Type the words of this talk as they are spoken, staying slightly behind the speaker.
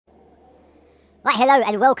Right, hello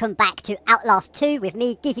and welcome back to Outlast 2 with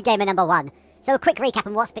me, Geeky Gamer number 1. So a quick recap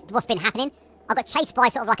on what's been happening. I got chased by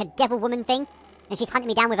sort of like a devil woman thing, and she's hunting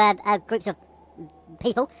me down with groups of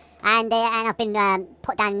people, and I've been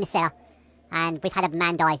put down in the cellar, and we've had a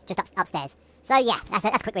man die just upstairs. So yeah, that's a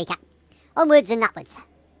quick recap. Onwards and upwards.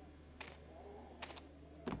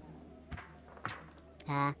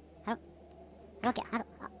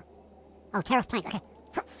 Oh, tear off planks, okay.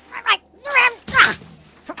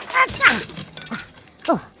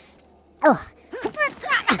 Oh.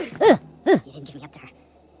 You didn't give me up to her. I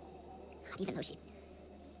didn't even know she...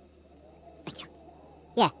 Thank you.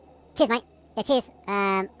 Yeah. Cheers, mate. Yeah, cheers.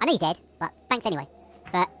 I know you're dead, but thanks anyway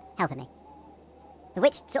for helping me. The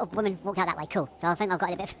witch sort of woman walked out that way. Cool. So I think I've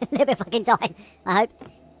got a little bit of fucking time. I hope.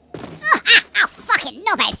 Ow, fucking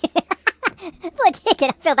knobhead! What a ticket!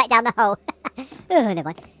 I fell back down the hole. Oh, never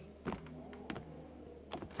mind.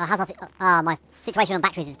 Oh, my situation on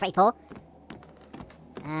batteries is pretty poor.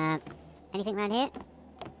 Anything around here?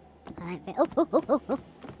 I don't think... Oh.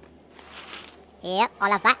 Yep, I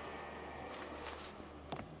love that.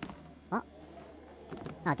 What?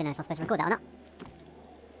 Oh, I don't know if I'm supposed to record that or not.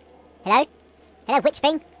 Hello? Hello, witch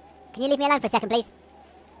thing? Can you leave me alone for a second, please?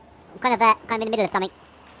 I'm kind of in the middle of something.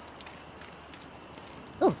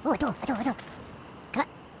 Oh, a door. Can I...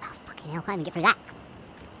 Oh, fucking hell, I can't even get through that.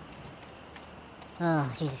 Oh,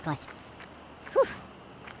 Jesus Christ. Whew.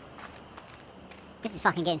 This is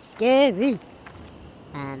fucking getting scary.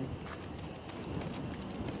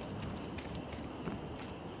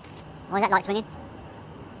 Why is that light swinging?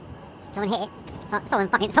 Someone hit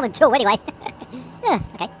it. Someone too, anyway. Yeah,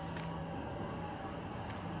 okay.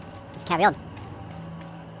 Let's carry on.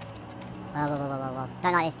 Whoa.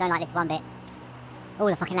 Don't like this one bit. Oh,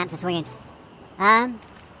 the fucking lamps are swinging. Hello?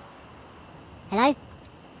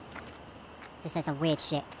 Just said some weird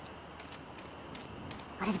shit.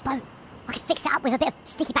 Oh, there's a boat. I could fix it up with a bit of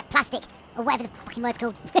sticky back plastic, or whatever the fucking word's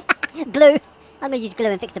called. Glue. I'm gonna use glue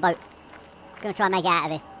and fix the boat. I'm gonna try and make it out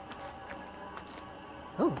of it.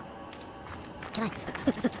 Ooh. Can I?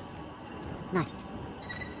 No.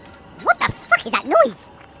 What the fuck is that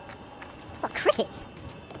noise? It's like crickets.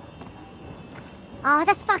 Oh,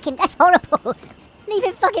 that's horrible.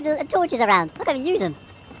 Leaving fucking torches around. I can't even use them.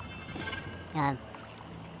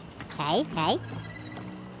 Okay.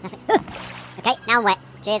 Nothing. Okay, now I'm wet.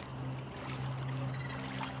 Cheers.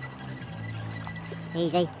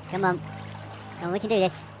 Easy. Come on. We can do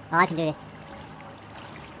this. Oh, I can do this.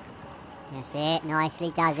 That's it.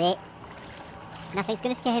 Nicely does it. Nothing's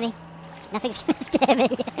gonna scare me. Nothing's gonna scare me.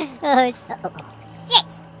 Oh, shit!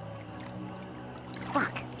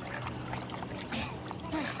 Fuck.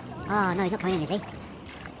 Oh, no, he's not coming in, is he?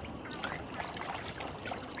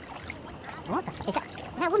 What the fuck? Is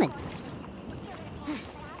that a woman?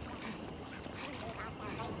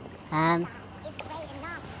 I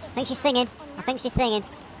think she's singing.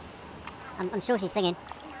 I'm sure she's singing.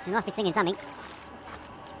 She must be singing something.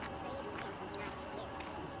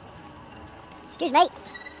 Excuse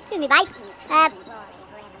me, babe.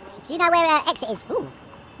 Do you know where exit is? Ooh,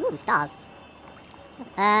 stars.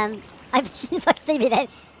 I if I can see me then.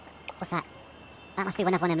 What's that? That must be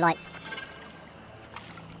one of them lights.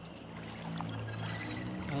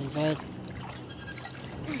 Easy.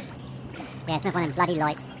 Yeah, it's not one of them bloody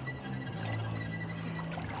lights.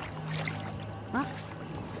 What?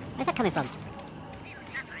 Where's that coming from?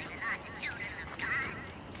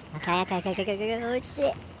 Okay.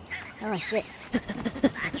 Oh shit.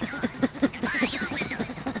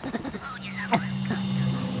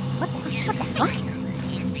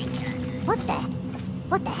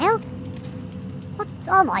 What the hell? What?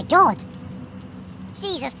 Oh my god!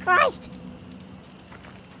 Jesus Christ!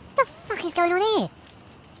 What the fuck is going on here?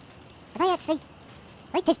 Are they actually...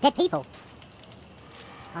 Are they just dead people?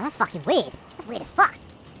 Oh, that's fucking weird. That's weird as fuck.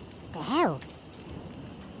 What the hell?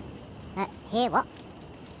 Here, what?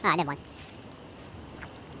 Ah, never mind.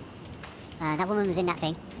 That woman was in that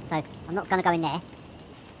thing, so I'm not gonna go in there.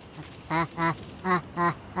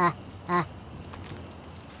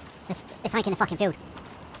 It's like in the fucking field.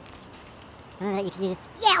 Remember that you can use it.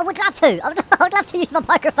 Yeah, I would love to! I would love to use my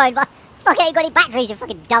microphone, but fuck, I ain't got any batteries, you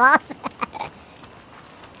fucking dumbass.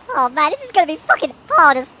 Oh man, this is gonna be fucking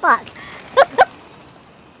hard as fuck.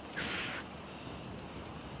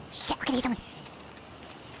 Shit, I can hear someone.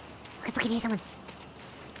 I can fucking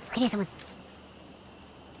hear someone.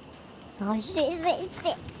 Oh shit,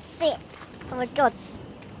 sit. Oh my god.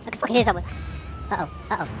 I can fucking hear someone. Uh-oh.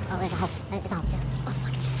 Oh, there's a hole. Oh, fuck.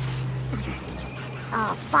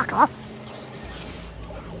 Oh, fuck off.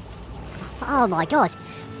 Oh my god.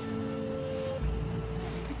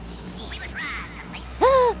 Shit.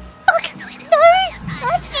 Fuck! No!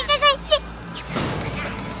 Oh, sit!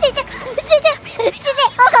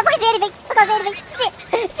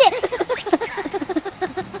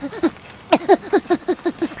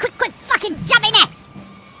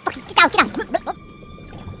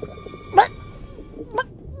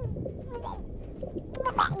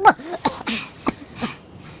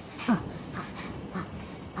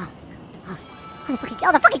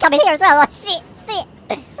 come in here as well. Oh, shit.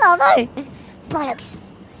 Oh, no. Bollocks.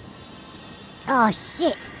 Oh,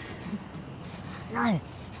 shit. No.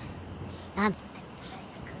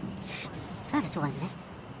 So I just saw one in there.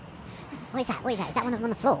 What is that? What is that? Is that one on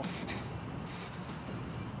the floor?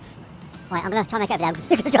 Right, I'm going to try and make it over there. I'm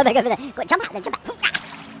going to try and make it over there. Go on, jump out there, jump out.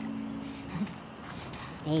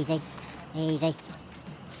 Easy. Easy.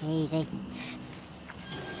 Easy.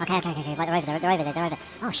 Okay. Right, they're over there.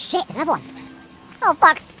 Oh, shit, there's another one. Oh,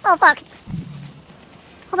 fuck. Oh, my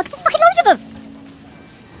God, there's fucking loads of them.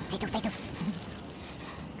 Stay still.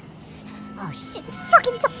 Oh, shit, there's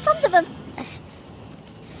fucking tons of them.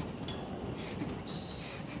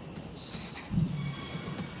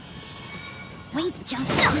 Wings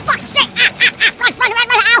just... Oh, fuck, shit! Run,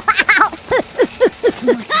 ow!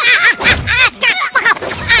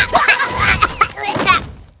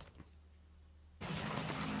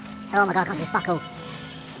 Oh my God, I can't see fuck all.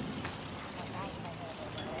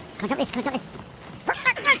 Can I jump this?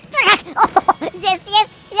 Oh, yes!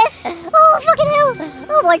 Oh, fucking hell!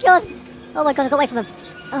 Oh my God, I got away from them.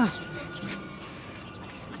 Oh.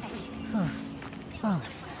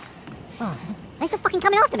 They're still fucking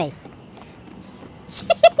coming after me. Shit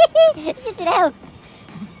in hell.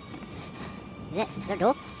 Is there a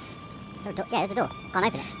door? Yeah, there's a door. Can't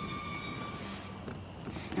open it.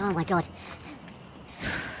 Oh my God.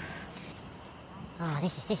 Oh,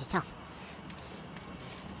 this is tough.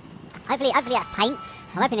 Hopefully that's paint.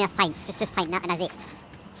 I'm hoping that's paint. Just paint that and that's it.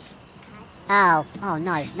 Oh no.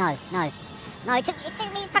 No, it took me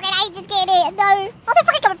fucking ages getting here. No. Oh, they're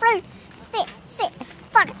fucking coming through. Sit.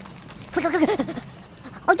 Fuck. Quick.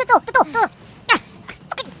 Oh, the door.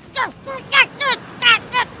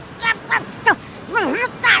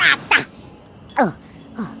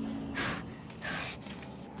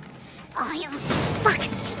 Oh, you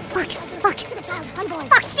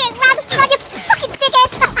fuck, shit, run, you fucking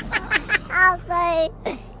dickhead! Oh, no.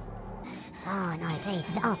 Oh, no, please.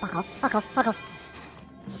 Oh, fuck off.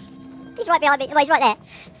 He's right behind me. Oh, he's right there.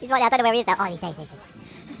 I don't know where he is now. Oh, he's there.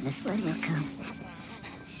 The flood will come.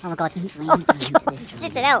 Oh, my God.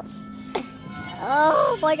 Sit it out.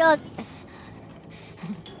 Oh, my God.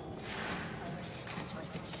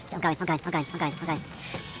 I'm going.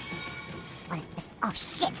 Oh,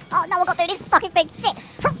 shit. Oh, no, I've got to do this fucking thing. Shit.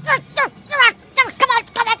 Come on.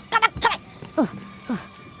 Oh.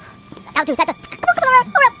 Don't do that. Come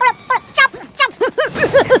on. Jump.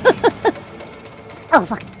 Oh,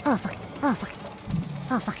 fuck.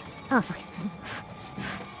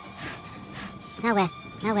 Nowhere.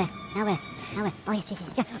 Oh, yes.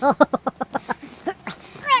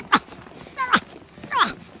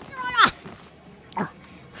 Oh.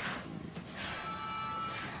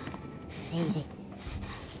 Easy.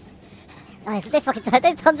 Oh, there's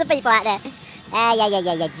tons of people out there.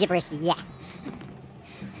 Yeah, gibberish, yeah.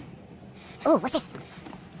 Oh, what's this?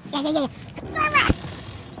 Yeah.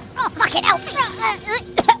 Oh, fucking hell.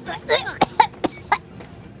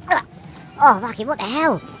 Oh, fucking, what the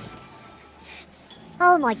hell?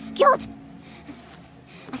 Oh my God.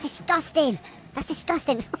 That's disgusting.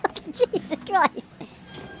 Fucking Jesus Christ.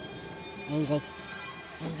 Easy.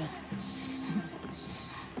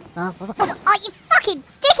 Oh, you fucking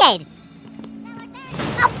dickhead!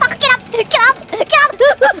 Oh, fuck, get up!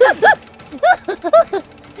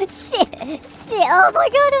 Shit, oh my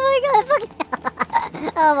God, fucking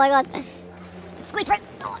oh my God. Squeeze through!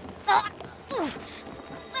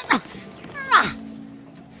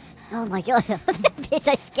 Oh my God, I've been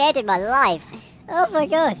so scared in my life. Oh my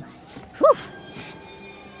God. Whew.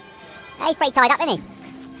 He's pretty tied up, isn't he?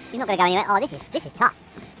 He's not going to go anywhere. Oh, this is tough.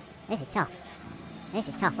 This is tough.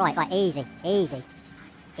 Right, easy.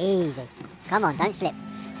 Come on, don't slip.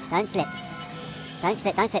 Please don't slip.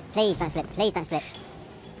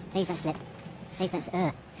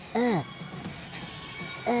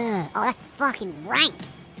 Oh, that's fucking rank.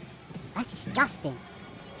 That's disgusting.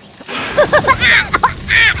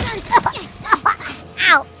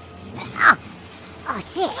 Ow! Oh,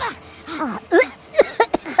 shit. Oh.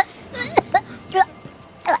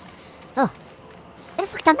 Who the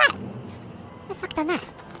fuck done that?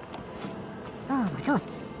 Oh my God.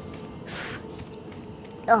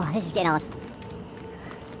 Oh, this is getting hard.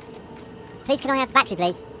 Please, can I have a battery,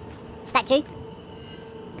 please? Statue?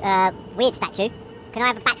 Weird statue. Can I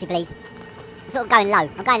have a battery, please? I'm sort of going low.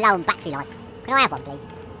 I'm going low on battery life. Can I have one, please?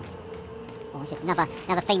 Oh, this is another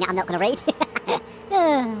thing that I'm not going to read.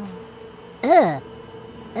 I'm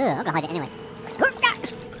going to hide it anyway.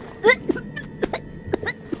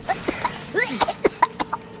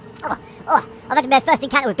 Oh, I've had my first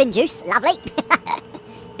encounter with bin juice. Lovely.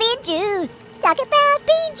 Bin juice. Talk about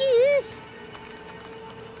bin juice.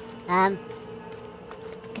 Can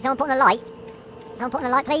Can someone put on a light? Someone put on a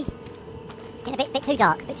light, please? It's getting a bit too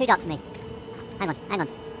dark. A bit too dark for me. Hang on, hang on.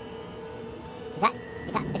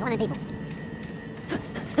 Is one of the people?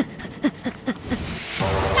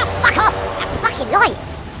 Oh, fuck off! That fucking light!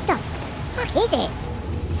 What the fuck is it?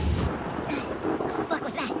 What the fuck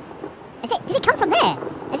was that? Did it come from there?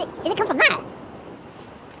 Did it come from that?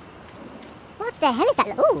 What the hell is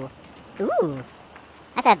that? Ooh. Ooh.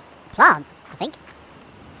 That's a plant, I think.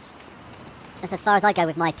 That's as far as I go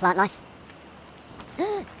with my plant life.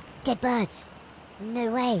 Dead birds.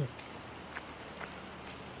 No way.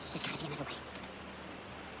 There's gotta be another way.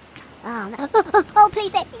 Oh, no. Oh,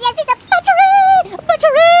 please say, yes, it's a battery!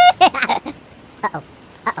 Battery! Uh-oh.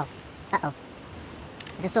 Uh-oh. Uh-oh.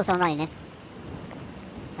 I just saw someone running in.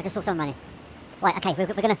 I just saw someone running. Right, okay, we're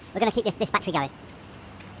gonna keep this battery going.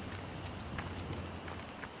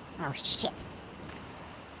 Oh, shit.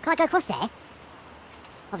 Can't I go across there?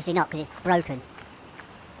 Obviously not, because it's broken.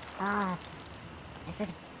 Ah. There's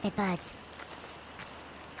loads of dead birds.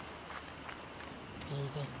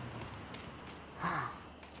 Easy. Oh,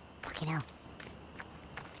 fucking hell.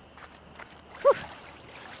 Whew.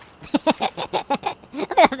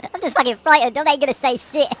 I'm just fucking frightened. I ain't gonna say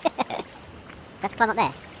shit. Do I have to climb up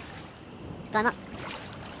there? Climb up.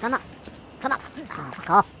 Climb up. Climb up. Oh, fuck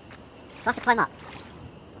off. Do I have to climb up?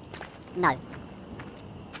 No.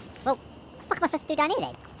 Well, what the fuck am I supposed to do down here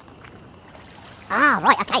then? Ah,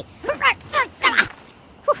 right, okay.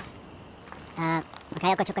 Okay,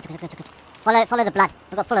 I've got you. Follow the blood.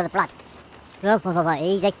 I've got to follow the blood. Whoa,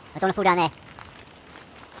 easy. I don't want to fall down there.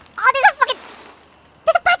 Oh,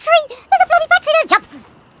 there's a battery! There's a bloody battery! Don't jump!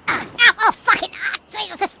 Oh, fucking...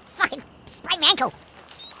 Jesus, just fucking sprained my ankle.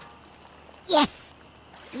 Yes!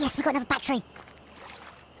 Yes, we've got another battery.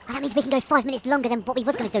 Oh, that means we can go 5 minutes longer than what we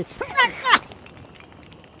was going to do.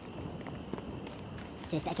 Do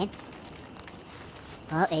this bit again.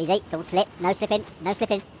 Oh, easy. Don't slip. No slipping. No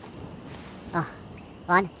slipping. Oh,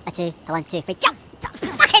 1, 2, 1, 2, 3. Jump!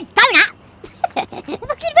 Fucking donut! Fucking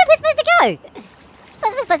where we're supposed to go?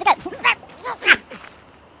 Where we're supposed to go?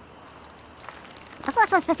 I thought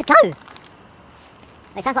that's where I'm supposed to go.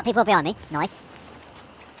 It sounds like people are behind me. Nice.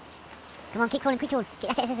 Come on, keep crawling, keep crawling.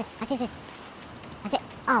 That's it.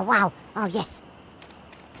 Oh, wow. Oh, yes.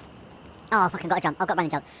 Oh, I've fucking got to jump. I've got to run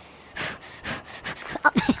and jump.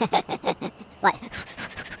 Right.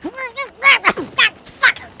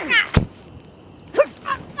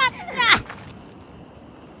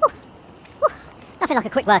 Nothing like a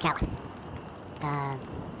quick workout. Now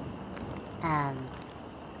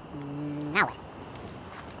where?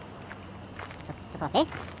 Top up here.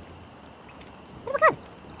 Where do I go?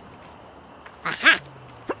 Aha!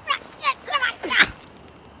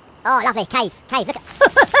 Oh, lovely. Cave. Look at...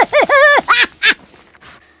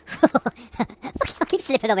 I keep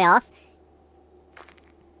slipping on my arse.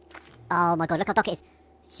 Oh my god, look how dark it is.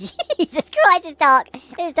 Jesus Christ, it's dark.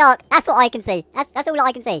 It's dark. That's what I can see. That's all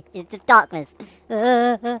I can see. It's the darkness.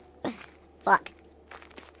 Fuck.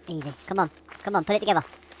 Easy. Come on, put it together.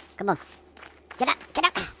 Come on. Get up.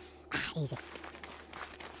 Easy.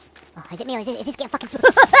 Oh, is it me or is this getting fucking...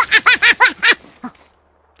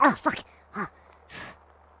 Oh, fuck. Oh.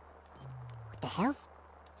 What the hell?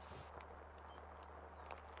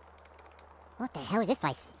 What the hell is this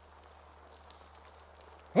place?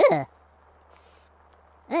 Ugh.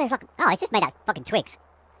 It's like... Oh, it's just made out of fucking twigs.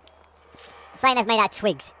 Saying it's made out of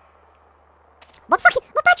twigs. My battery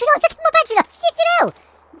life! Look at my battery life! Shit, hell!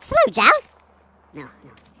 Slow down! No.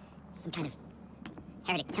 Some kind of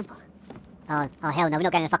heretic temple. Oh, hell no, we're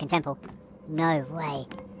not going to the fucking temple. No way.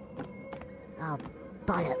 Oh,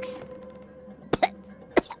 bollocks.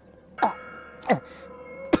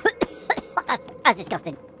 That's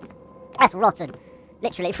disgusting. That's rotten.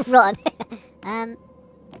 Literally rotten. Oh,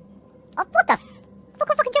 what the fuck?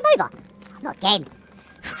 I fucking jump over. Not again.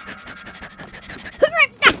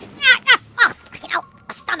 Oh, fucking hell.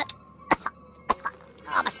 My stomach.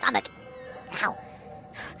 Oh, my stomach. Ow.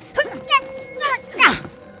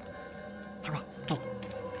 Okay.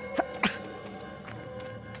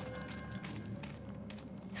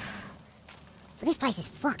 This place is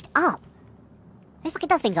fucked up. Who fucking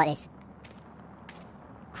does things like this?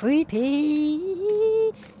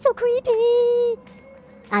 Creepy. So creepy.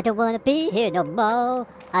 I don't want to be here no more.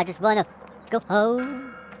 I just want to go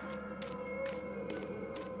home.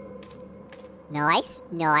 Nice.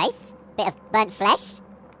 Bit of burnt flesh.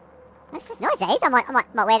 That's nice, that is. I might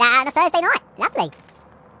wear that out on a Thursday night. Lovely.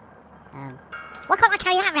 Why can't I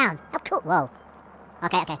carry that around? How cool. Whoa.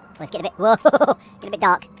 Okay. Well, it's getting a bit... Whoa. Getting a bit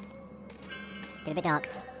dark. Keep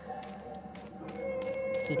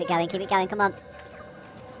it going. Come on.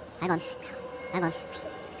 Hang on.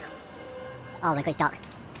 Oh my god, it's dark.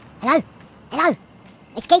 Hello? Hello?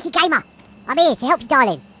 It's GeeKy Gamer. I'm here to help you,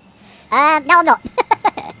 darling. No, I'm not.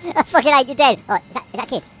 I fucking hate you dead. Oh, is that a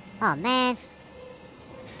kid? Oh, man.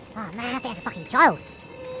 Oh, man, I think that's a fucking child.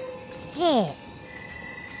 Shit.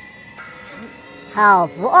 Oh,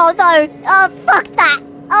 oh no. Oh, fuck that.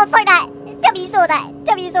 Oh, fuck that. Tell me you saw that.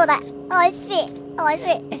 Tell me you saw that. Oh, shit. Oh,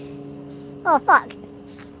 shit. Oh, fuck.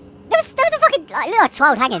 There was a fucking little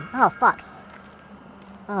child hanging. Oh, fuck.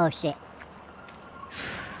 Oh, shit.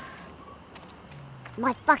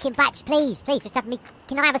 My fucking battery, please, please, just have me.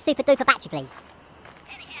 Can I have a super duper battery, please?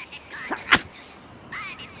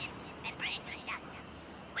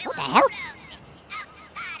 What the hell?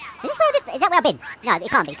 Is this where I just, is that where I've been? No, it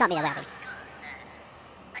can't be that where I've been.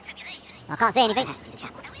 I can't see anything. It has to be the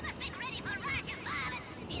chapel.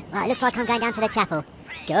 Right, it looks like I'm going down to the chapel.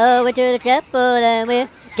 Going to the chapel and we're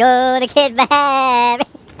gonna get married.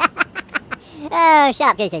 Oh,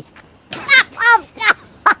 shut up, GeeKy.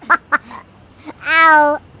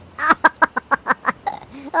 Ow!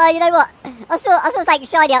 Oh, you know what? I saw something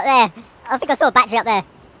shiny up there. I think I saw a battery up there.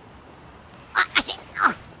 Oh, that's it.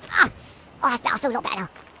 Oh, that's better. I feel a lot better now.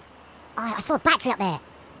 Oh, I saw a battery up there.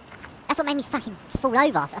 That's what made me fucking fall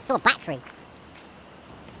over. I saw a battery.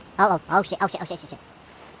 Oh shit. I think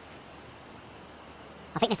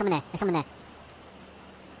there's someone there. There's someone there.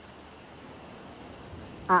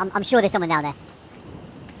 Oh, I'm sure there's someone down there.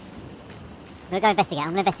 I'm gonna go investigate. I'm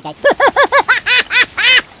gonna investigate.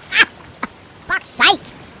 Fuck's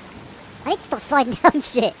sake! I need to stop sliding down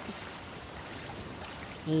shit.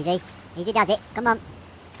 Easy. Easy does it. Come on.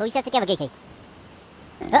 Pull yourself together, GeeKy.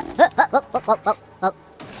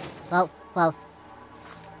 Whoa.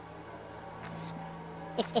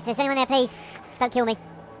 If there's anyone there, please, don't kill me.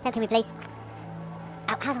 Don't kill me, please.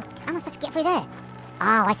 How am I supposed to get through there?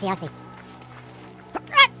 Oh, I see.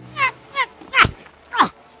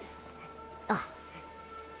 Oh.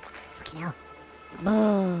 Fucking hell.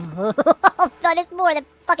 Oh, God, there's more of the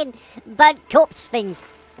fucking burnt corpse things.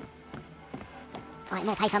 Right,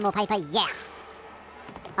 more paper, yeah.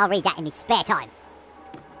 I'll read that in my spare time.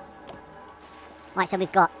 Right, so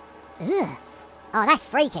we've got... Ugh. Oh, that's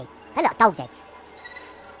freaky. They look like dog's heads.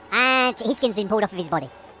 And his skin's been pulled off of his body.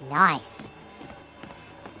 Nice.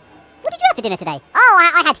 What did you have for dinner today?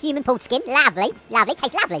 Oh, I had human pulled skin. Lovely.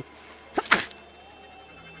 Tastes lovely.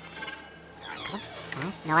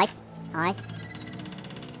 Nice.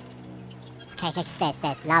 Okay, stairs.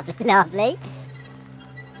 Lovely.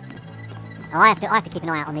 Oh, I have to keep an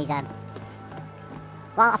eye out on these, Well,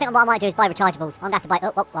 I think what I might do is buy rechargeables. I'm gonna have to buy...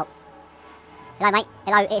 Oh. Hello, mate.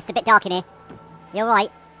 Hello, it's a bit dark in here. You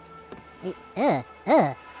alright? You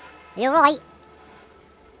alright?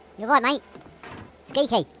 You alright, mate? It's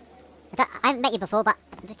GeeKy. I haven't met you before, but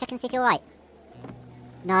I'm just checking to see if you're alright.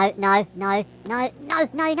 No, I don't want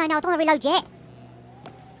to reload yet.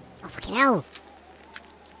 Oh, fucking hell.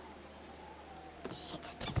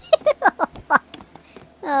 Shit. Oh, fuck.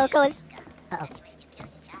 Oh, go on. Uh-oh.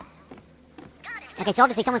 Okay, so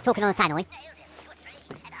obviously someone's talking on the tannoy.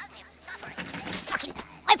 Fucking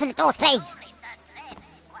open the doors, please.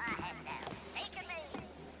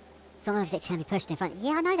 Some objects can be pushed in front.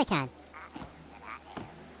 Yeah, I know they can.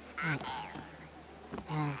 Right.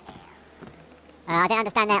 I don't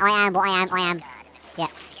understand that. I am. Yeah.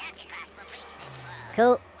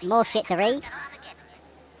 Cool. More shit to read.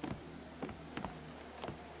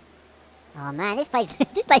 Oh man, this place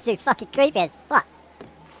looks fucking creepy as fuck.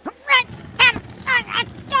 Come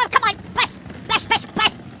on, push.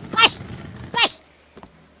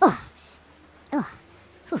 Oh.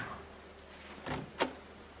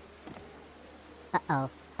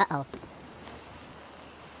 Uh-oh.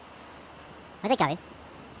 Where are they going?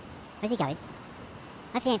 Where's he going?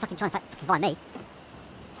 Hopefully he ain't fucking trying to find me.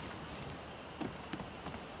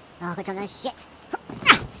 Oh, I've got to jump on shit.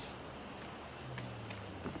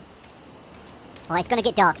 Oh, it's gonna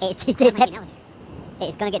get dark. It's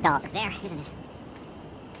gonna get dark. There, isn't it?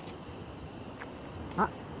 What?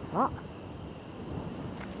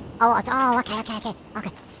 Oh, okay. Oh,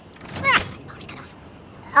 it's cut off.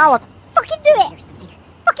 Oh, fucking do it!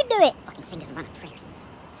 Fucking do it! Fucking thing doesn't run on prayers.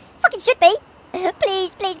 Fucking should be.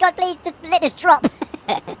 Please, God, please, just let this drop.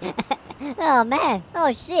 Oh man.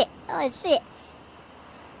 Oh shit.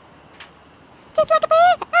 Just like a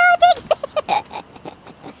bear. Oh, dick.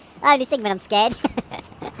 I only sing when I'm scared.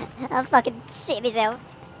 I'm fucking shitting myself.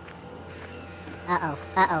 Uh-oh.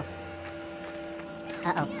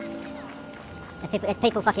 There's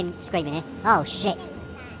people fucking screaming here. Oh, shit.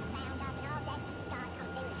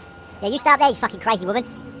 Yeah, you stay up there, you fucking crazy woman.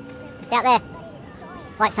 You stay up there.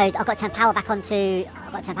 Right, so I've got to turn power back onto...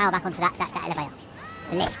 that elevator.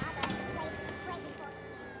 The lift.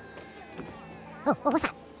 Oh, what's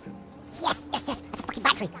that?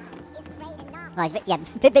 fucking battery. Oh, it's a bit, yeah,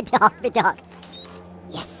 bit dark, bit dark.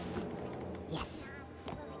 Yes. Yes.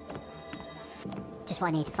 Just what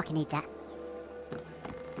I need. I fucking need that.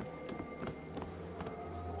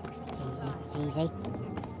 Easy, easy.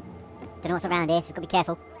 Don't know what's around here, so we've got to be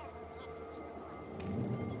careful.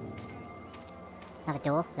 Another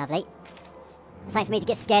door, lovely. Something for me to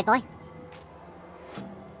get scared by.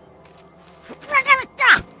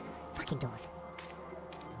 Fucking doors.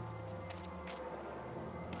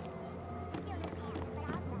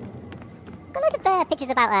 Got loads of pictures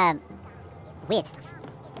about weird stuff.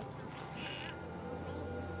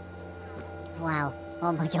 Wow.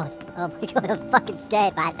 Oh my god. Oh my god, I'm fucking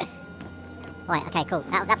scared, man. Right, okay, cool.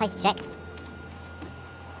 That place is checked.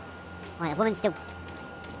 Right, the woman's still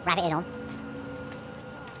rabbiting on.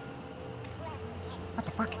 What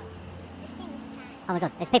the fuck? Oh my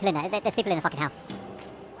god, there's people in there. There's people in the fucking house.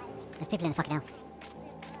 There's people in the fucking house.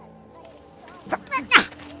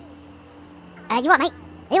 You alright, mate?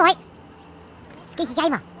 Are you alright? GeeKy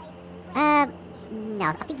gamer. No,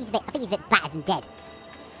 I think he's a bit battered and dead.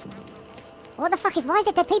 What the fuck why is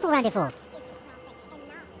there dead people around here for? What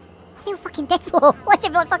are they all fucking dead for? Why is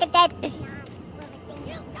everyone fucking dead?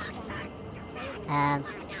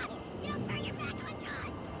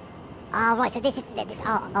 Oh, right, so this is...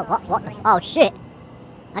 Oh, what? Oh, shit.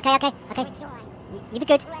 Okay. You be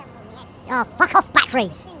good. Oh, fuck off,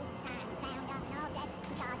 batteries.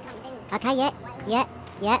 Okay, yeah,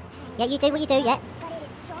 you do what you do, yeah.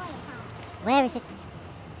 Where is this?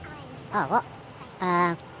 Oh, what?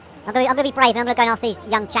 I'm gonna be brave and I'm gonna go and ask these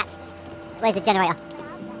young chaps. Where's the generator?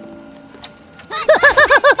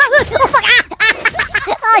 Oh, fuck!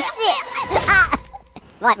 Oh, shit!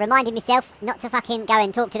 Right, reminding myself not to fucking go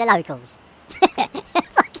and talk to the locals.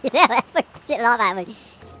 Fucking hell, that's fucking shit like that, I mean.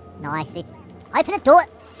 Nicely. Open the door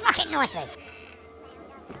fucking nicely.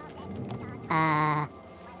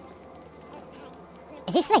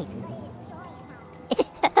 Is he asleep? Is it?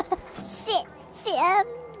 Shit.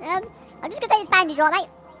 I'm just gonna take this bandage, right, mate?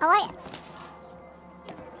 Alright?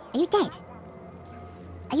 Are you dead?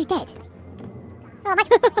 Are you dead? Oh, mate.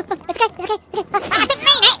 It's okay. I didn't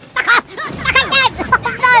mean it! Fuck off! Fuck off,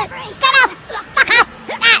 no! No! Get off! Fuck off!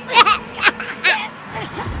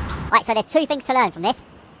 Right, so there's two things to learn from this.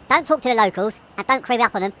 Don't talk to the locals, and don't creep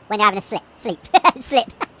up on them when they're having a sleep. Slip.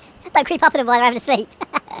 Don't creep up on them while they're having a sleep.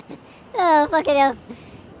 Oh, fucking hell.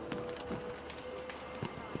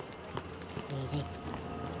 Easy.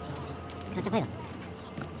 Can I jump over?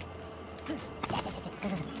 That's it.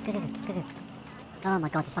 Go. Oh my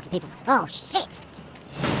god, there's fucking people. Oh, shit!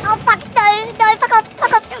 Oh, fuck, no, fuck off!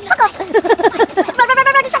 Run,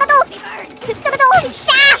 shut the door! Shut the door!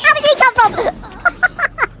 Shut! How did he come from?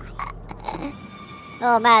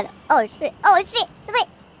 Oh, man. Oh, shit. That's it.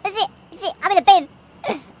 I'm in a bin.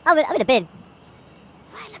 I'm in a bin.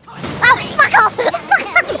 Oh, fuck off! How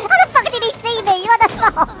the fuck did he see me? What the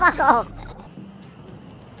fuck? Oh, fuck off.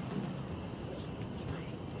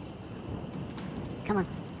 Come on.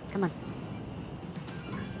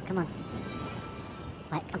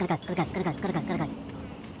 Right, I'm gonna go.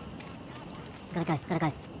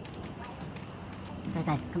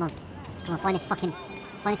 Come on, find this fucking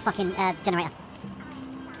generator.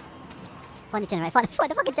 Find the generator, find the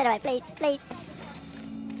fucking generator, please.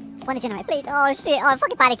 Find the generator, please. Oh shit, I'm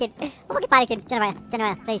fucking panicking.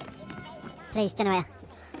 Generator, please, generator.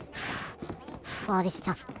 Oh, this is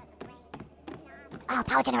tough. Oh,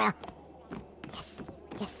 power generator. Yes.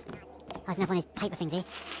 Oh, there's another one of these paper things here.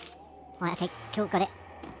 Right, okay, cool, got it.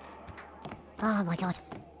 Oh my god.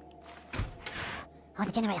 Oh,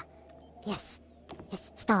 the generator. Yes.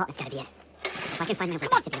 Start is gonna be it. If I can find my way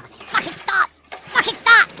back to the other thing. Fucking start!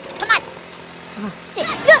 Come on! Oh, shit.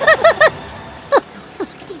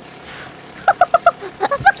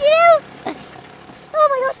 Fuck you! Oh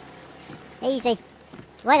my god. Easy.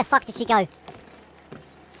 Where the fuck did she go?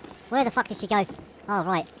 Oh,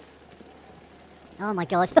 right. Oh my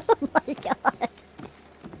god. Oh my god.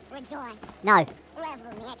 Rejoice. No.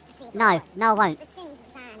 Revel in the ecstasy of No, I won't. the sins of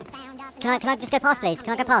Zion are bound up in Can I just go past, please?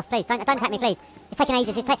 Please, don't attack me, please. It's taking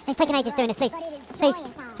ages. It's taking ages doing this, please. Please.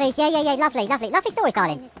 Yeah. Lovely stories,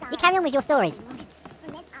 darling. You carry on with your stories.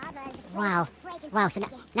 Wow. So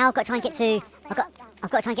now I've got to try and get to. I've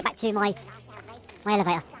got to try and get back to my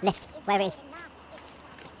elevator, lift, wherever it is.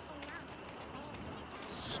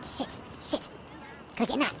 Shit. Can I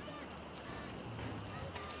get in that?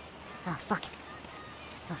 Oh fuck.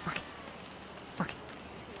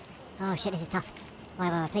 Oh shit, this is tough.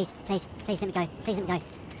 Wait, please, let me go. I think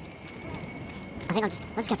I'm just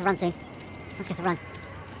gonna have to run soon. I'm gonna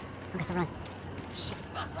have to run. Shit.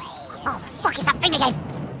 Oh fuck, it's that thing again!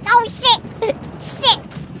 Oh shit!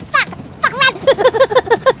 Fuck, run!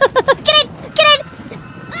 Get in! Get in!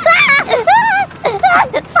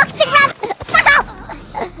 Fuck, sick run! Fuck off!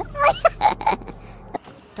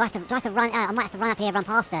 Do I have to run? I might have to run up here, run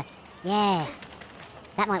past her. Yeah.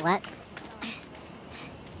 That might work.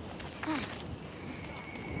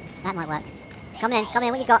 That might work. Come in,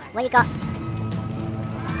 what you got? What you got?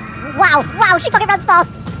 Wow, wow, she fucking runs fast!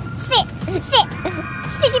 Shit! Shit!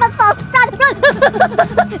 Shit, she runs fast! Run! Run!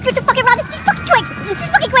 Good to fucking run! She's fucking quick! She's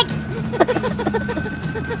fucking quick!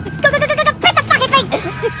 Go, go, go, go, go, go! Press the fucking thing!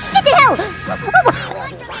 Shit in hell!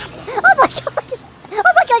 Oh my god!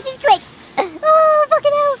 Oh my god, she's quick! Oh,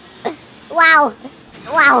 fucking hell! Wow!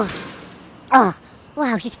 Wow! Oh,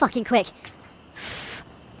 wow, she's fucking quick.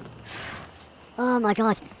 Oh my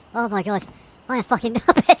god! Oh my god! I am fucking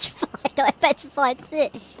petrified! I'm petrified!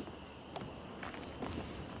 Shit!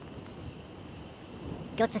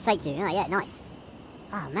 God forsake you. Oh, yeah, nice.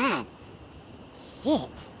 Oh, man.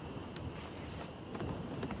 Shit.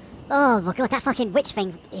 Oh, my God, that fucking witch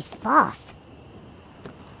thing is fast.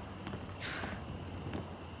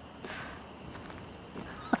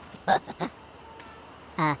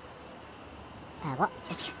 What?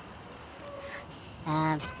 Just...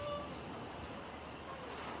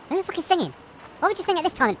 Who's the fucking singing? Why would you sing at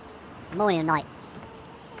this time of morning or night?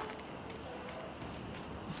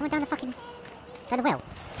 Is someone down the fucking... down the well?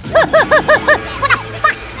 What the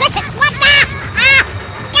fuck? Shit it! What the?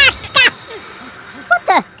 What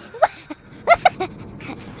the?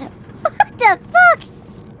 What the fuck?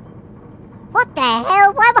 What the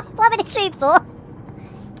hell? What am I in the tube for?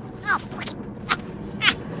 Oh, fucking...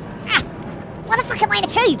 What the fuck am I in the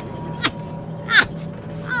tube?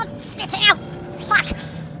 Oh, shit it out! Fuck!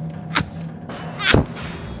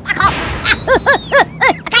 Fuck off!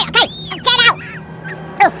 Okay, get out!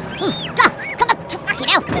 Come on, fucking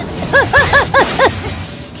hell!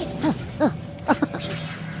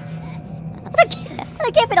 I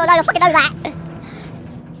don't care if I don't fucking know that!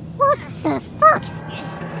 What the fuck?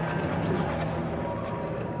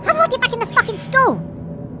 How do I get back in the fucking school?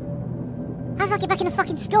 How do I get back in the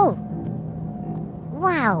fucking school?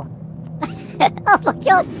 Wow! Oh my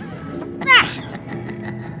god!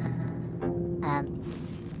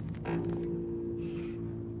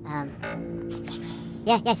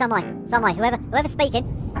 Yeah, so am I. Whoever's speaking,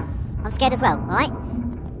 I'm scared as well, alright?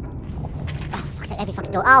 Oh, fuck's sake, every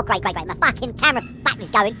fucking door. Oh, great. My fucking camera battery's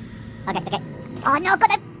going. Okay. Oh no, I've got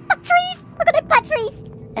no batteries!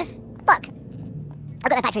 Fuck! I've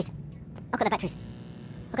got no batteries.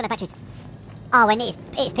 Oh, and it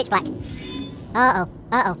is pitch black. Uh-oh.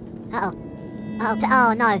 Oh,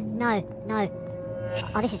 no.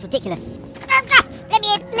 Oh, this is ridiculous. Let me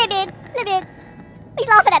in. He's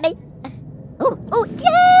laughing at me. Oh,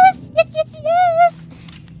 yes!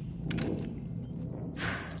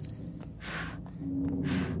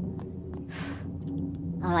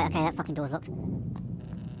 Alright, okay, that fucking door's locked.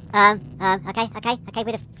 Okay,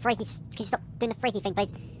 with the freaky... Can you stop doing the freaky thing,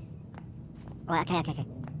 please? Right, okay.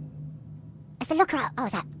 It's the locker out. Oh,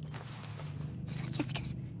 is that... This was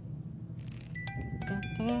Jessica's.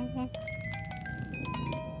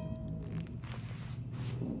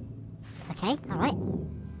 Okay, alright.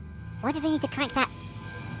 Why do we need to crank that?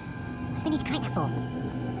 What do we need to crank that for?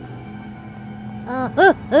 Oh,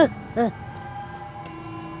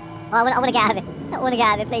 I want to get out of it.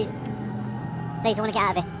 Please. Please, I want to get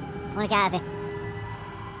out of it.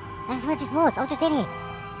 That's what it just was. I was just in here.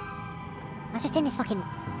 I was just in this fucking...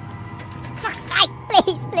 Fuck's sake!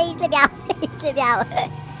 Please, let me out.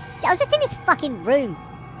 I was just in this fucking room.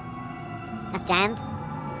 That's jammed.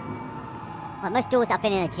 Right, most doors I've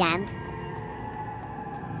been in are jammed.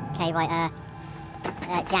 Okay, right,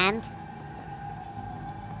 jammed.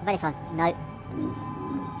 What about this one? No.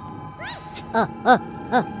 Oh,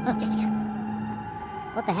 Jessica.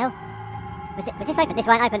 What the hell? Was this open? This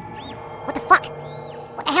won't open. What the fuck?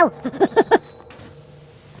 What the hell? What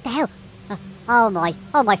the hell? Oh my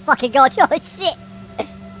fucking god. Oh shit.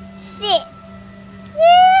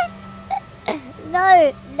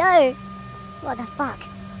 No. What the fuck?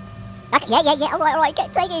 Okay, yeah. Alright.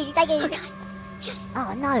 Take it easy. Oh god. Yes.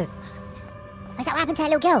 Oh no. Is that what happened to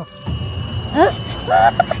that little girl?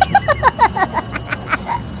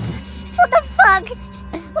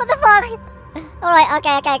 What the fuck? Alright,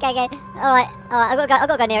 okay. Alright, I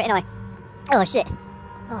gotta go near it anyway. Oh shit.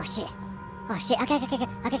 Okay.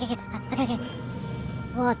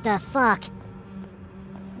 What the fuck?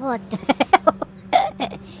 What the hell?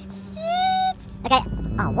 Shit. Okay.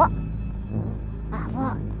 Oh, what?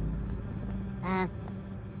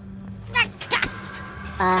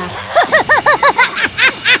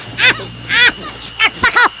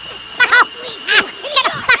 Fuck off! Get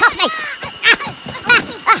the fuck off me!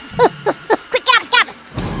 Quick, get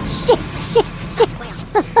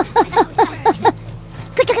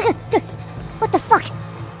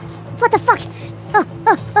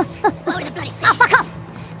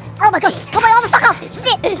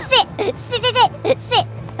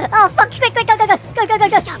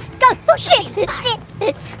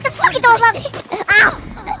Ow!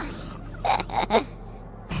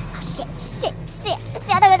 Oh, shit.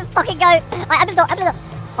 I don't know where to fucking go. Right, open the door.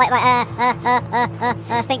 Wait,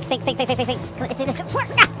 think. Come on, let's go.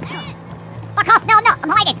 Fuck off. No, I'm not. I'm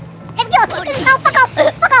hiding. Let me go. No, fuck off.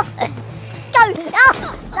 Go.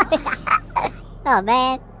 Oh,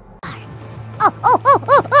 man. Oh.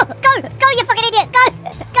 Go, you fucking idiot. Go.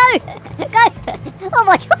 Oh,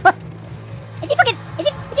 my God. Is he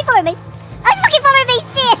following me? Oh, he's fucking following me.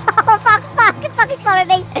 Shit. Oh, fuck. He's following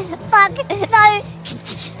me. Fuck. No.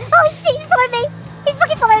 Oh, shit. He's following me. He's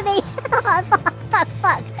fucking following me. Oh,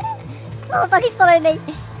 fuck. Oh, fuck. He's following me.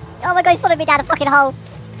 Oh, my God. He's following me down a fucking hole.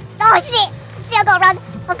 Oh, shit. See, I've got to run.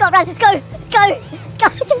 Go.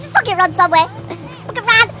 Just fucking run somewhere. Fucking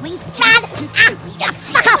run.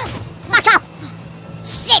 Fuck off.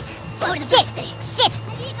 Shit. Shit.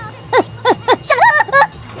 Shut up.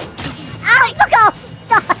 Oh, fuck off.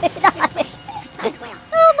 No.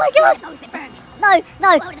 Oh, my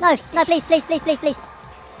God. No, please.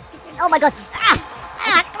 Oh, my God.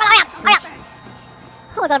 Hurry up.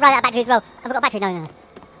 Oh, my God, run out of battery as well. I've got a battery. No.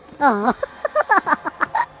 Oh.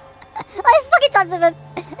 Oh, there's fucking tons of them.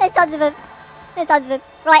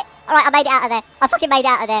 Right, I made it out of there. I fucking made it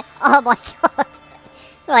out of there. Oh, my God.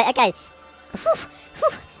 Right, okay.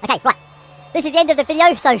 Okay, right. This is the end of the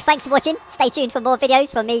video, so thanks for watching. Stay tuned for more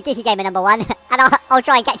videos from me, GeeKy Gamer #1, and I'll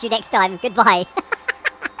try and catch you next time. Goodbye.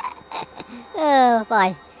 Oh,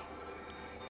 bye.